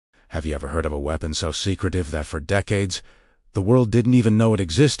Have you ever heard of a weapon so secretive that for decades, the world didn't even know it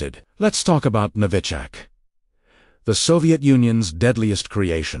existed? Let's talk about Novichok, the Soviet Union's deadliest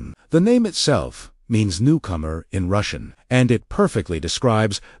creation. The name itself means newcomer in Russian, and it perfectly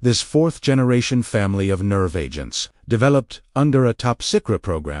describes this fourth-generation family of nerve agents, developed under a top-secret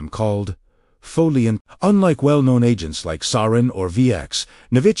program called Foliant. Unlike well-known agents like sarin or VX,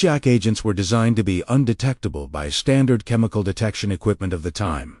 Novichok agents were designed to be undetectable by standard chemical detection equipment of the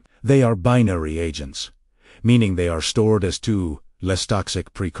time. They are binary agents, meaning they are stored as two less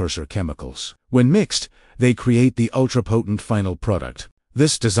toxic precursor chemicals. When mixed, they create the ultra-potent final product.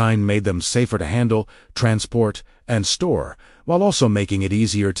 This design made them safer to handle, transport, and store, while also making it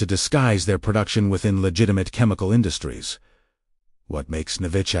easier to disguise their production within legitimate chemical industries. What makes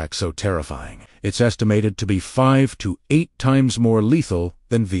Novichok so terrifying? It's estimated to be 5 to 8 times more lethal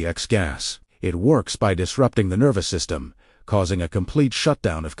than VX gas. It works by disrupting the nervous system, causing a complete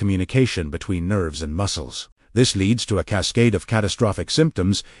shutdown of communication between nerves and muscles. This leads to a cascade of catastrophic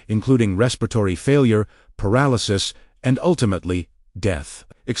symptoms, including respiratory failure, paralysis, and ultimately, death.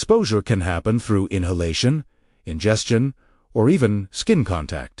 Exposure can happen through inhalation, ingestion, or even skin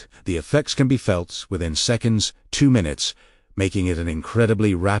contact. The effects can be felt within seconds, 2 minutes, making it an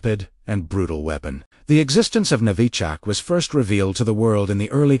incredibly rapid and brutal weapon. The existence of Novichok was first revealed to the world in the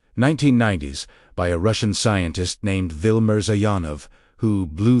early 1990s by a Russian scientist named Zayanov, who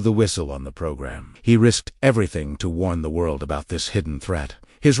blew the whistle on the program. He risked everything to warn the world about this hidden threat.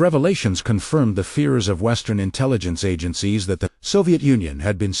 His revelations confirmed the fears of Western intelligence agencies that the Soviet Union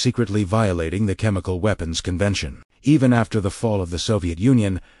had been secretly violating the Chemical Weapons Convention. Even after the fall of the Soviet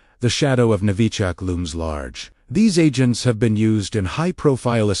Union, the shadow of Novichok looms large. These agents have been used in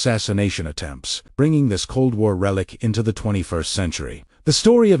high-profile assassination attempts, bringing this Cold War relic into the 21st century. The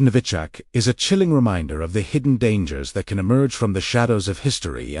story of Novichok is a chilling reminder of the hidden dangers that can emerge from the shadows of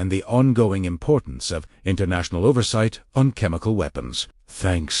history and the ongoing importance of international oversight on chemical weapons.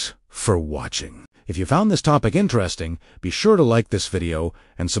 Thanks for watching. If you found this topic interesting, be sure to like this video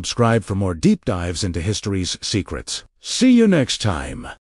and subscribe for more deep dives into history's secrets. See you next time.